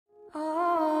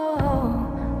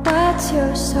what's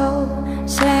your soul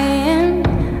saying?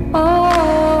 Oh.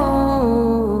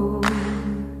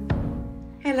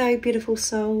 Hello beautiful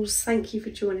souls, thank you for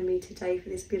joining me today for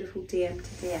this beautiful DM to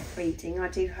DF reading. I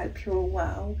do hope you're all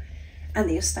well and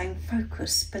that you're staying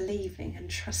focused, believing and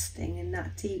trusting in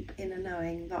that deep inner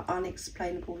knowing, that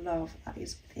unexplainable love that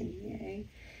is within you.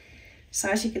 So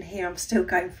as you can hear, I'm still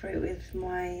going through with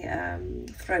my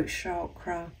throat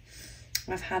chakra.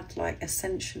 I've had like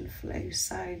ascension flu,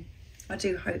 so I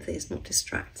do hope that it's not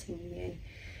distracting you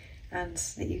and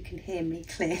that you can hear me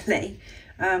clearly.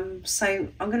 So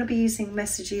I'm going to be using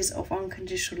messages of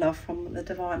unconditional love from the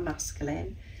Divine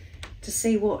Masculine to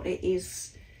see what it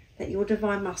is that your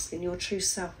Divine Masculine, your true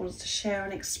self, wants to share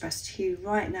and express to you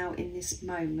right now in this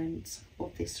moment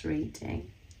of this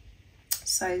reading.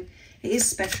 So it is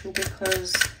special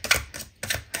because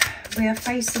we are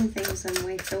facing things and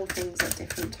we feel things at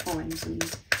different times, and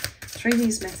through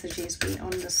these messages we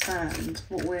understand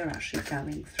what we're actually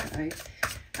going through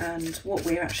and what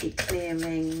we're actually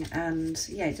clearing. And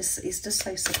yeah, it's just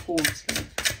so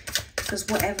supportive, because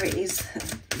whatever it is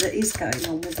that is going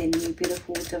on within you,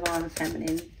 beautiful divine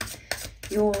feminine,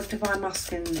 your Divine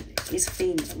Masculine is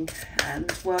feeling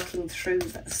and working through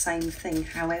the same thing,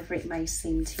 however it may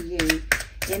seem to you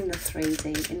in the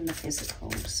 3D, in the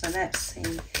physical. So let's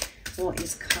see what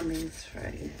is coming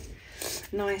through.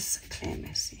 Nice clear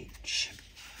message.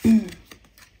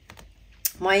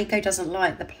 My ego doesn't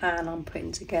like the plan I'm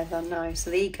putting together, no. So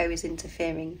the ego is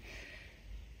interfering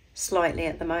slightly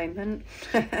at the moment.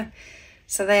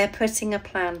 So they are putting a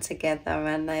plan together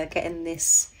and they are getting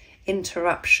this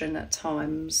interruption at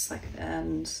times,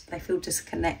 and they feel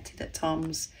disconnected at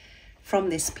times from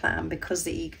this plan because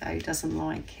the ego doesn't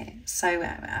like it. So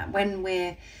when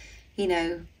we're, you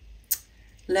know,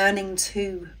 learning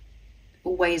to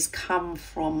always come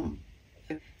from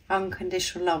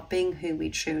unconditional love, being who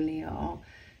we truly are,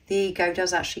 the ego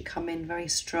does actually come in very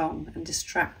strong and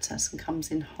distract us and comes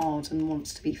in hard and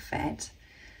wants to be fed.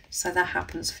 So that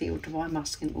happens for your Divine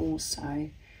Masculine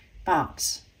also.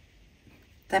 But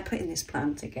they're putting this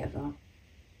plan together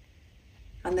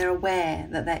and they're aware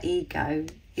that their ego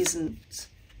isn't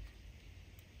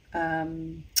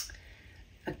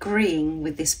agreeing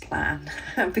with this plan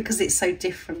because it's so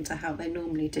different to how they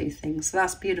normally do things. So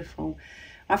that's beautiful.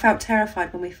 I felt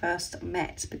terrified when we first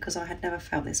met because I had never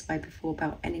felt this way before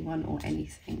about anyone or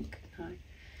anything. No.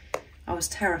 I was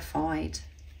terrified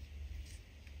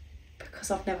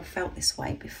because I've never felt this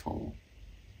way before.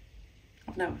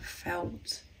 I've never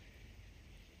felt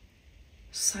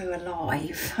so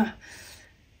alive.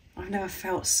 I've never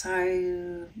felt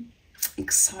so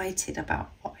excited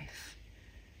about life.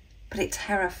 But it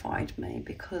terrified me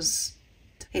because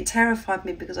I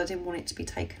didn't want it to be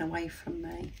taken away from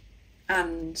me.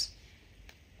 And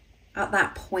at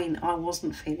that point, I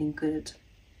wasn't feeling good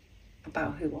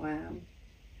about who I am.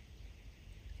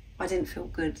 I didn't feel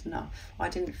good enough. I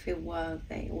didn't feel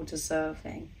worthy or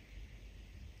deserving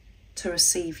to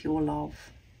receive your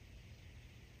love.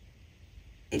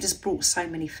 It just brought so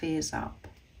many fears up.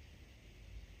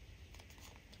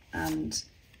 And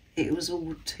it was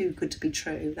all too good to be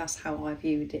true. That's how I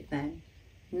viewed it then.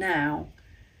 Now,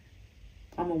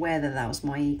 I'm aware that that was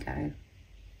my ego.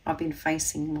 I've been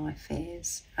facing my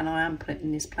fears and I am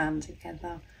putting this plan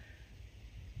together.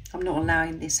 I'm not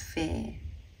allowing this fear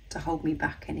to hold me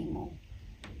back anymore.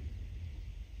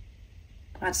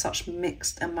 I had such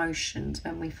mixed emotions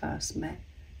when we first met.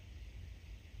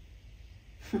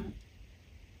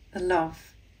 The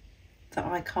love that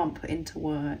I can't put into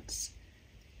words.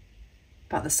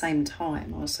 But at the same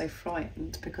time, I was so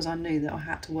frightened because I knew that I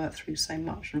had to work through so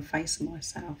much and face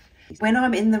myself. When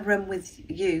I'm in the room with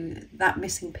you, that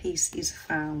missing piece is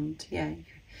found. Yeah.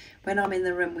 When I'm in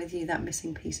the room with you, that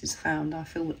missing piece is found. I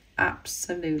feel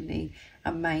absolutely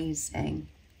amazing.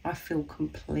 I feel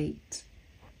complete.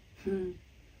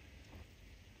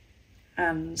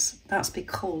 And that's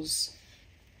because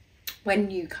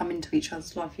when you come into each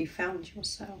other's life, you found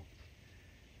yourself.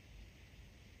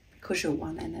 Because you're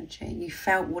one energy. You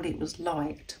felt what it was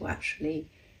like to actually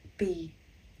be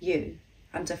you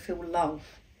and to feel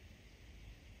love.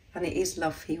 And it is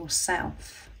love for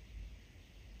yourself.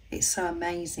 It's so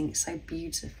amazing, it's so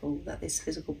beautiful that this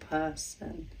physical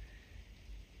person,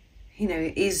 you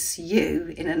know, is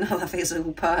you in another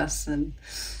physical person.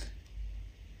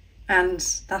 And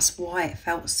that's why it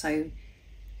felt so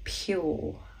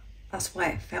pure. That's why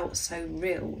it felt so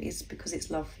real, is because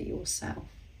it's love for yourself.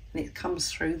 And it comes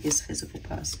through this physical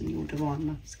person, your Divine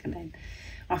Masculine.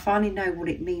 I finally know what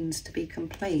it means to be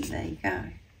complete. There you go.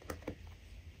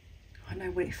 I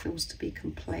know what it feels to be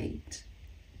complete.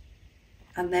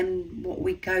 And then what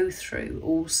we go through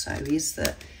also is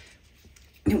that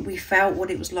we felt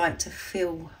what it was like to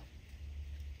feel,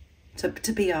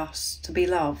 to be us, to be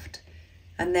loved.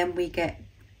 And then we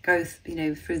go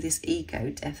through this ego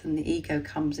death, and the ego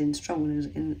comes in strong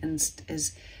and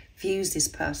views this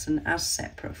person as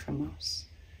separate from us.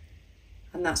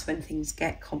 And that's when things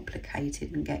get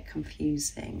complicated and get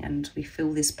confusing, and we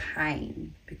feel this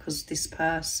pain because this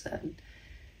person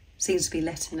seems to be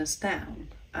letting us down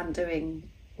and doing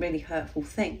really hurtful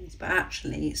things. But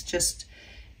actually it's just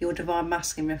your divine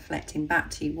masculine reflecting back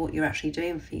to you what you're actually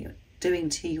doing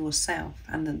to yourself,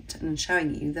 and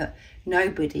showing you that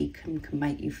nobody can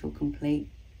make you feel complete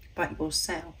but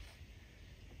yourself.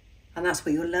 And that's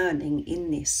what you're learning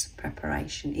in this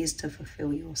preparation, is to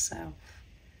fulfill yourself,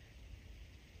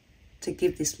 to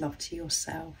give this love to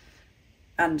yourself.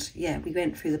 And yeah, we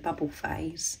went through the bubble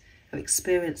phase of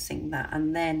experiencing that,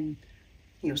 and then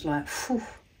it was like, phew.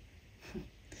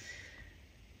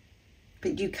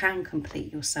 But you can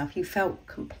complete yourself. You felt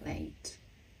complete.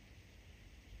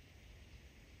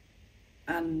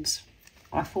 And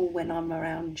I fall when I'm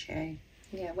around you.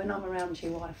 Yeah, when I'm around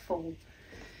you, I fall.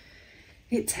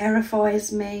 It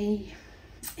terrifies me.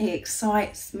 It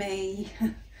excites me.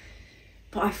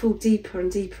 But I fall deeper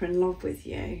and deeper in love with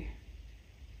you.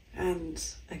 And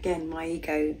again, my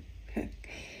ego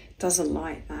doesn't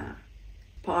like that.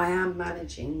 But I am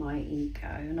managing my ego,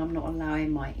 and I'm not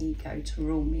allowing my ego to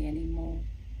rule me anymore.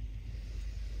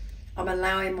 I'm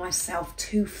allowing myself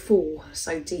to fall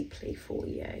so deeply for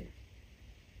you.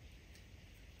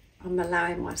 I'm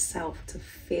allowing myself to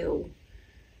feel,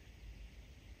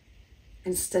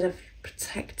 instead of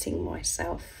protecting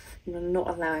myself. I'm not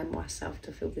allowing myself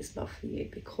to feel this love for you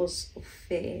because of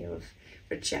fear of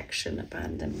rejection,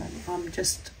 abandonment. I'm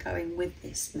just going with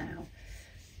this now.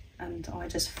 And I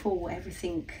just fall,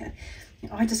 everything,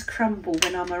 I just crumble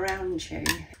when I'm around you.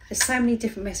 There's so many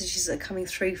different messages that are coming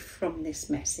through from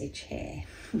this message here.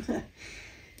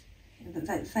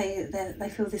 They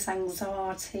feel this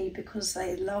anxiety because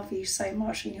they love you so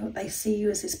much, and they see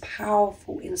you as this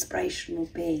powerful, inspirational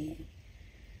being.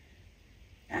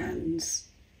 And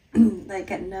they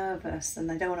get nervous and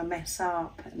they don't want to mess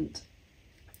up,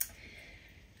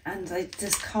 and they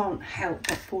just can't help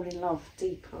but fall in love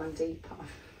deeper and deeper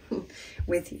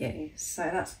with you. So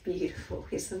that's beautiful,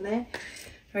 isn't it?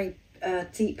 Very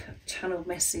deep channel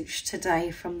message today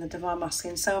from the Divine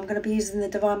Masculine. So I'm going to be using the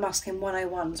Divine Masculine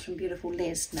 101s from beautiful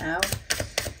Liz now.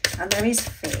 And there is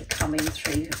fear coming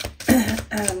through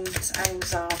and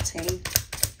anxiety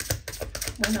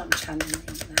when I'm channeling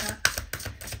that.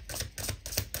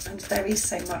 And there is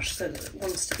so much that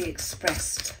wants to be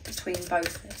expressed between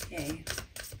both of you.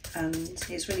 And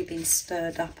it's really been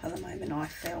stirred up at the moment, I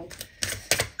feel.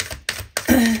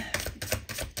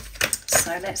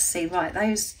 So let's see. Right,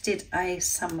 those did a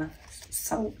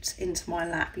somersault into my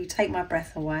lap. You take my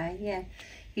breath away. Yeah,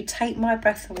 you take my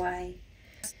breath away.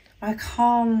 I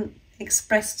can't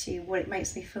express to you what it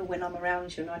makes me feel when I'm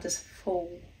around you and I just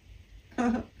fall.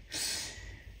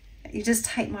 You just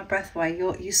take my breath away.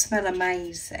 You smell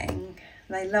amazing.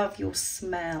 They love your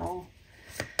smell.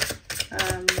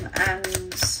 And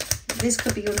this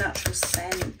could be your natural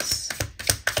scent,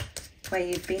 where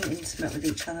you've been intimate with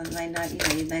each other and they know,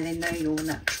 they know your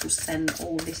natural scent.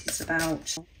 Or this is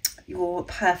about your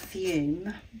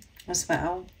perfume as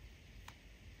well.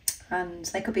 And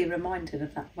they could be reminded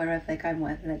of that wherever they're going,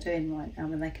 whatever they're doing right now,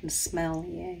 when they can smell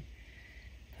you.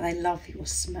 But they love your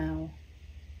smell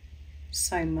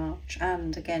so much.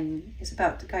 And again, it's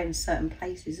about to go in certain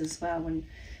places as well. When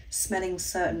smelling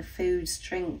certain foods,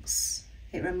 drinks,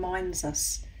 it reminds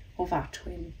us of our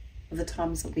twin, of the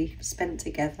times that we spent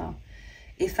together.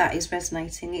 If that is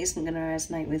resonating, it isn't going to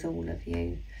resonate with all of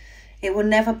you. It will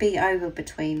never be over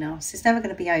between us. It's never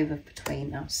going to be over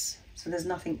between us. So there's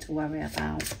nothing to worry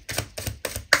about.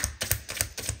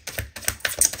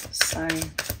 So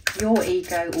your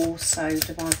ego also,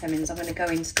 Divine Feminines, I'm going to go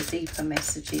into the deeper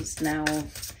messages now.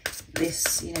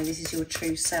 This, this is your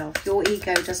true self. Your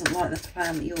ego doesn't like the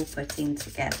plan that you're putting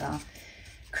together,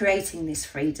 creating this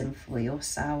freedom for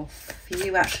yourself, for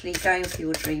you actually going for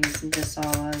your dreams and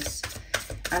desires,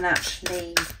 and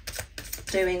actually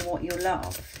doing what you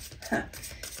love.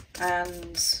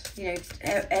 And in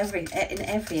every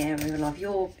area of life,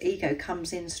 your ego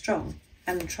comes in strong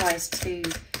and tries to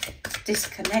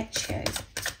disconnect you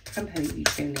from who you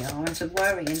truly are, and to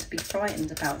worry and to be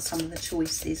frightened about some of the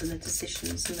choices and the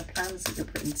decisions and the plans that you're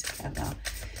putting together.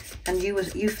 And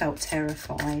you felt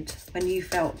terrified when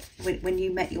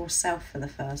you met yourself for the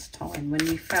first time, when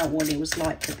you felt what it was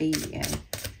like to be you.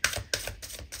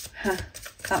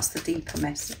 That's the deeper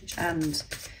message. And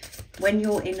when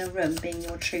you're in a room being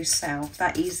your true self,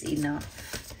 that is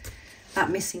enough. that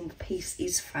missing piece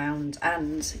is found,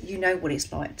 and you know what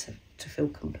it's like to feel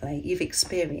complete. You've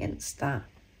experienced that.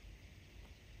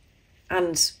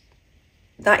 And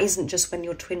that isn't just when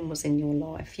your twin was in your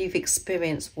life. You've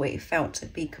experienced what it felt to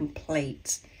be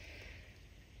complete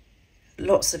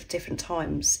lots of different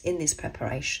times in this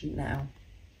preparation now.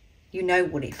 You know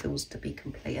what it feels to be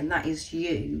complete, and that is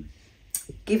you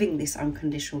giving this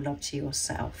unconditional love to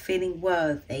yourself, feeling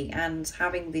worthy, and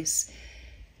having this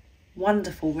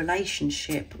wonderful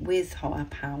relationship with higher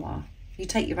power. You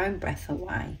take your own breath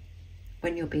away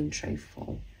when you're being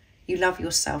truthful. You love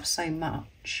yourself so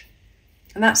much.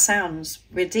 And that sounds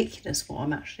ridiculous what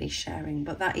I'm actually sharing,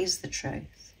 but that is the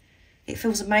truth. It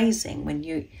feels amazing when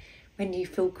you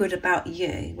feel good about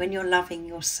you, when you're loving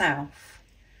yourself.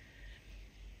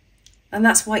 And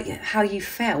that's how you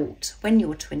felt when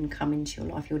your twin come into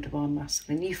your life, your divine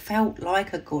masculine. You felt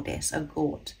like a goddess, a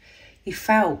god. You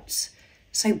felt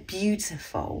so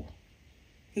beautiful.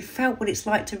 You felt what it's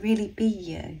like to really be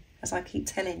you, as I keep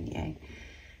telling you.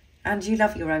 And you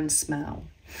love your own smell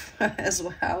as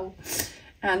well.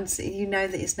 And you know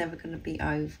that it's never going to be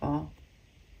over.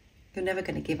 You're never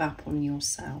going to give up on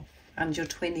yourself. And your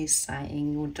twin is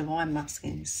saying, your divine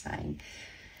masculine is saying,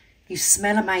 you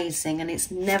smell amazing, and it's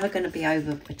never going to be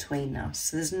over between us.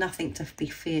 So there's nothing to be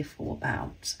fearful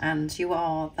about. And you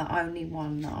are the only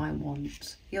one that I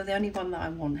want. You're the only one that I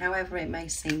want, however it may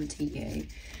seem to you,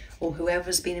 or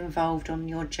whoever's been involved on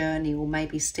your journey, or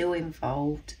maybe still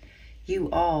involved. You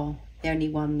are the only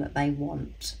one that they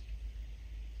want.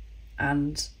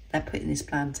 And they're putting this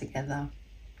plan together.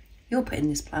 You're putting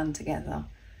this plan together.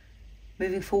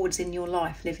 Moving forwards in your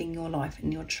life, living your life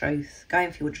in your truth,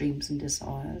 going for your dreams and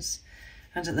desires.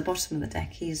 And at the bottom of the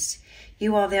deck is,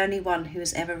 you are the only one who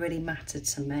has ever really mattered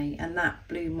to me. And that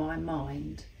blew my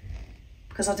mind,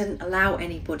 because I didn't allow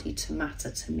anybody to matter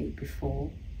to me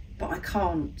before. But I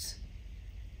can't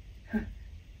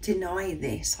deny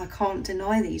this. I can't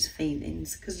deny these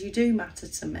feelings, because you do matter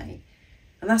to me.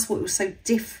 And that's what was so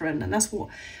different. And that's why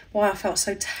I felt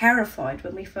so terrified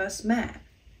when we first met.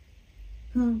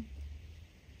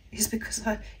 It's because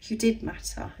you did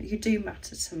matter. You do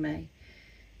matter to me.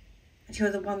 And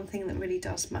you're the one thing that really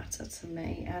does matter to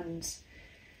me. And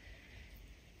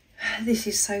this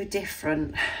is so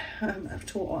different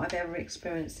to what I've ever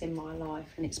experienced in my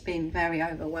life. And it's been very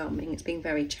overwhelming. It's been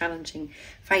very challenging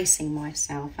facing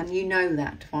myself. And you know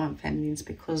that, Divine Feminines,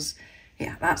 because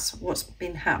yeah, that's what's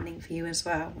been happening for you as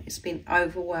well. It's been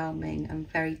overwhelming and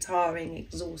very tiring,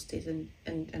 exhausted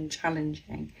and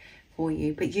challenging for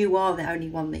you. But you are the only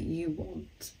one that you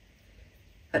want.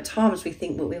 At times we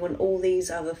think that we want all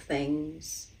these other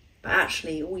things, but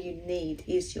actually all you need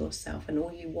is yourself, and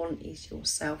all you want is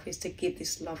yourself, is to give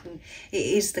this love. And it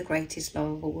is the greatest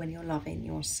love of all when you're loving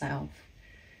yourself.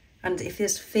 And if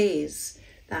there's fears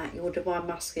that your divine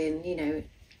masculine, you know,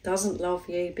 doesn't love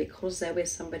you because they're with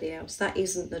somebody else, that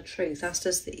isn't the truth. That's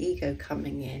just the ego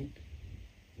coming in.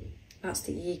 That's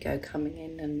the ego coming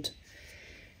in and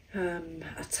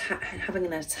having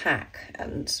an attack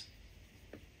and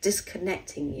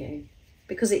disconnecting you,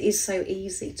 because it is so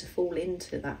easy to fall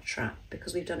into that trap,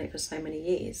 because we've done it for so many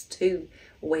years, to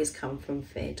always come from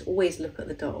fear, to always look at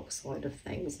the dark side of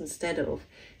things instead of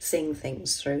seeing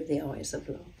things through the eyes of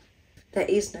love. There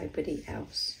is nobody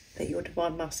else that your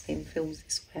divine masculine feels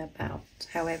this way about,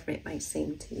 however it may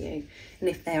seem to you. And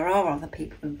if there are other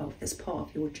people involved, it's part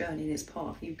of your journey, it's part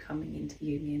of you coming into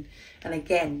union. And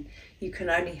again, you can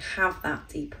only have that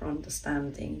deeper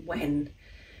understanding when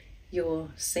you're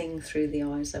seeing through the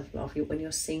eyes of love, when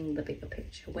you're seeing the bigger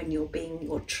picture, when you're being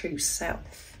your true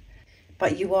self.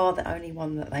 But you are the only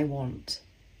one that they want.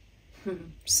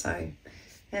 So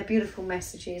they're beautiful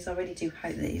messages. I really do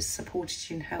hope that it's supported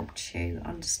you and helped you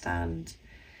understand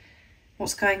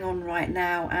what's going on right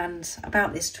now, and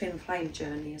about this twin flame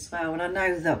journey as well. And I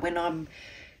know that when I'm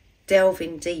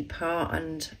delving deeper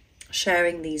and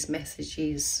sharing these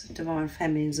messages, Divine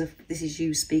Feminines, if this is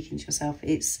you speaking to yourself,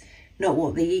 it's not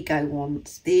what the ego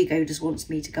wants. The ego just wants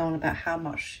me to go on about how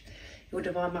much your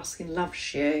divine masculine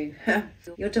loves you.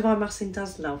 Your divine masculine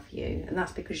does love you, and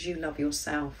that's because you love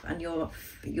yourself, and you'll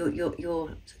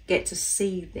get to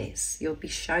see this. You'll be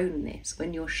shown this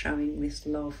when you're showing this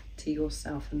love to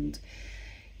yourself, and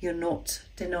you're not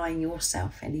denying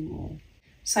yourself anymore.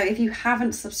 So if you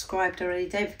haven't subscribed already,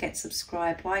 don't forget to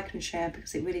subscribe, like and share,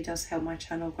 because it really does help my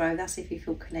channel grow. That's if you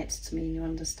feel connected to me and you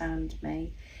understand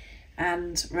me.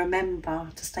 And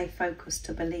remember to stay focused,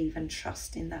 to believe and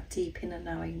trust in that deep inner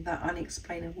knowing, that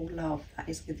unexplainable love that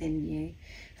is within you.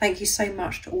 Thank you so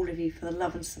much to all of you for the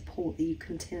love and support that you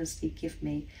continuously give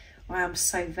me I am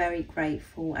so very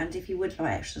grateful. And if you would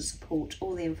like extra support,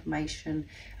 all the information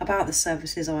about the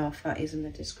services I offer is in the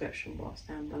description box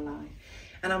down below.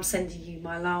 And I'm sending you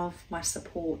my love, my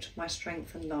support, my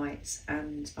strength and light,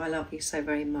 and I love you so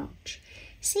very much.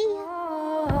 See ya.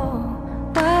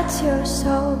 Oh, what's your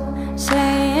soul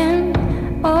saying?